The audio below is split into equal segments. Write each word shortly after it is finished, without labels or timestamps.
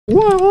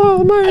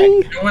Whoa, man.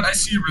 You know what? I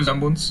see a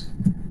resemblance.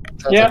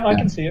 Yeah, I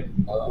can see it.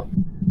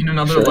 In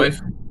another life.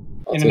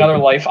 In another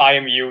life, I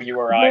am you, you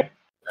are I.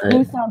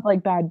 Who sounds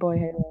like bad boy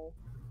Halo?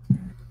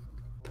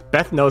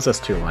 Beth knows us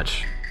too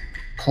much.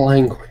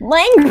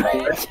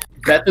 Language!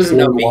 Beth doesn't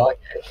know me.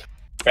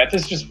 Beth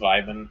is just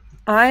vibing.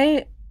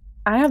 I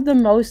have the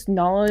most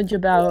knowledge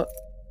about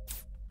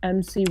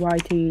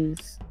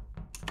MCYTs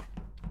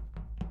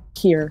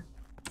here.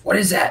 What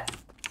is that?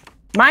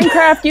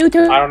 Minecraft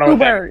YouTubers! I don't know what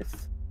that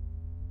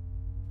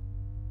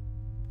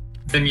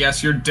Then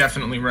yes, you're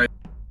definitely right.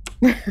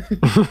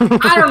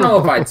 I don't know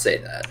if I'd say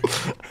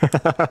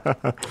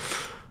that.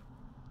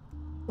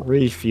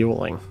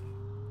 Refueling.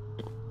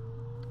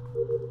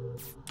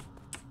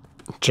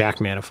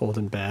 Jack Manifold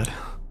and bad.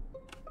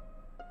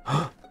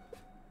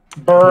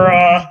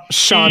 Bruh.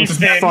 Sean's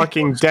Ethan.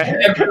 fucking dead.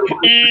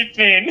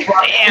 Ethan.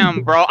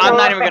 Damn, bro. I'm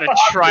not even gonna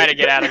try to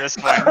get out of this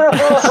one.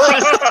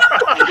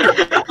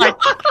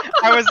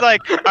 I was like,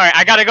 alright,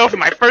 I gotta go for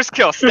my first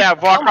kill.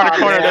 Stab, walk around the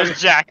corner,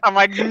 there's Jack. I'm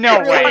like, no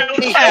way.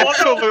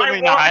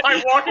 Absolutely not.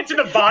 I walk into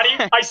the body,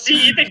 I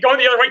see Ethan going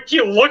the other way, he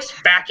looks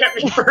back at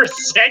me for a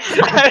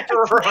second, and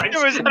runs.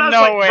 There was And I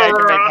no like, way I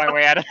could make my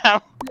way out of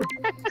that one.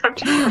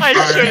 I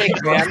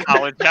shouldn't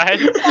apologize.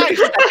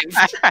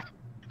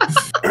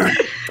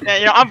 Yeah,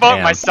 you know, I'm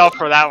voting myself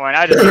for that one.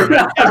 I deserve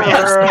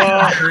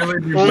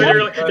it.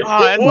 Literally.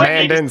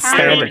 Man didn't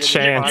stand a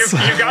chance.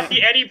 You got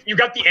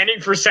the ending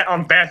for set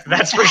on Beth,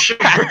 that's for sure.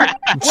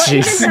 What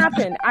even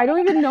happened? I don't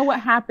even know what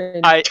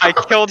happened. I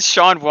killed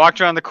Sean,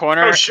 walked around the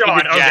corner, Oh,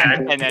 Sean, Jack,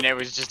 okay. and then it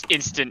was just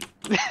instant.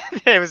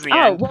 It was the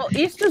Oh, end. well,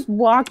 East just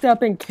walked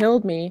up and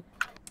killed me.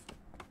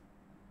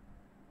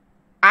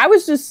 I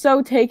was just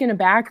so taken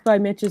aback by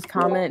Mitch's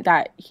comment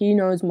that he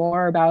knows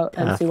more about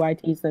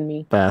MCYTs than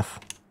me. Beth.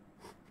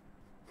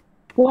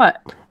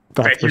 What?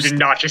 Beth, you did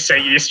not just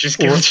say East just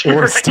killed you.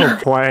 We're right still now.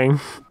 playing.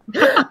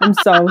 I'm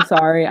so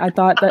sorry. I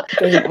thought that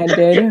game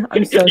ended.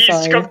 I'm so East,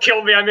 sorry. come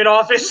kill me, I'm in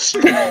office.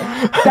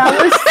 That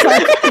was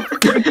such a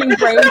freaking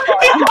brain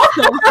fart. I'm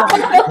so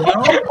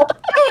sorry.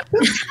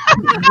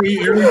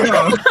 Here we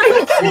go.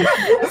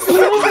 So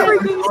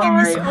freaking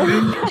sorry.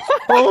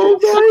 Oh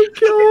my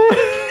god.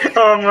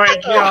 Oh my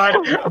god.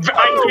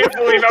 I can't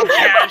believe how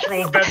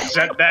casual Beth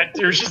said that,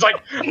 too. She's like,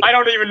 I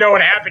don't even know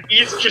what happened.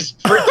 East just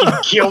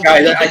freaking killed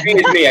Guys, me. I think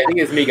it's me. I think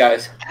it's me,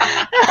 guys.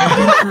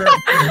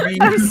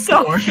 I'm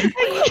so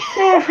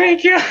Oh my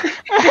god.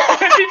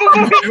 People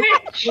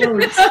believe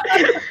me.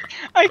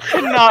 I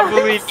cannot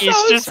believe so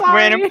East just sorry.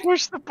 ran and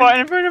pushed the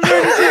button for an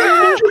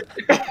emergency.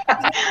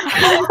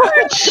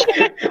 Oh,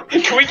 shit.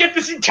 Can we get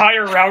this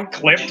entire round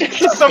clipped?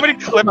 Somebody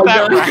clip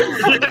that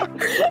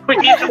round. We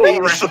need the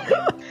whole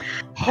round.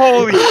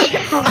 Holy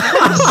shit.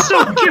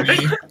 So good.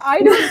 I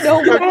don't know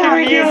what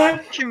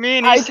happened. Can me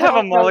and East have a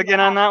don't know. mulligan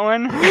on that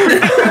one?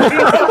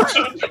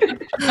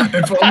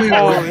 If only it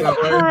was Holy that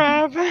way.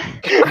 crap.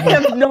 I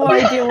have no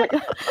idea what.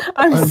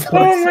 I'm so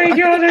Oh my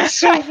god, that's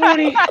so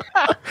funny.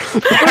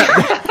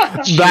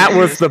 That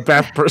was the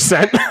Beth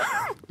percent.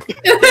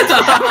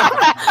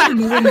 I don't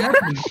know what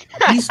happened.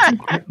 These two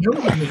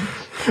killed me.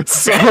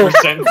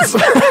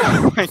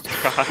 Oh my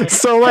god.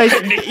 So like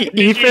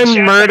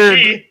Ethan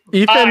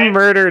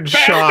murdered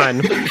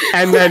Sean,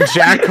 and then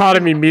Jack caught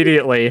him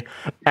immediately,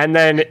 and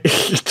then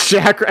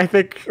Jack I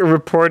think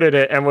reported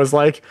it and was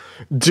like,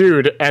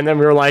 dude, and then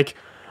we were like,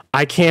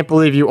 I can't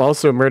believe you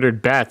also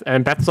murdered Beth,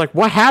 and Beth's like,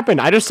 what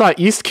happened? I just saw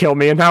East kill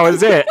me and that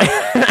was it.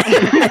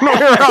 And we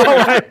were all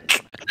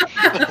like,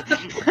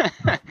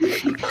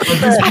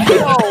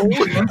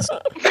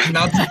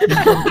 Not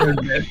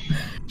to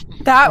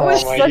That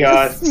was Oh my such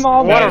God. a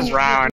small What moment. a round.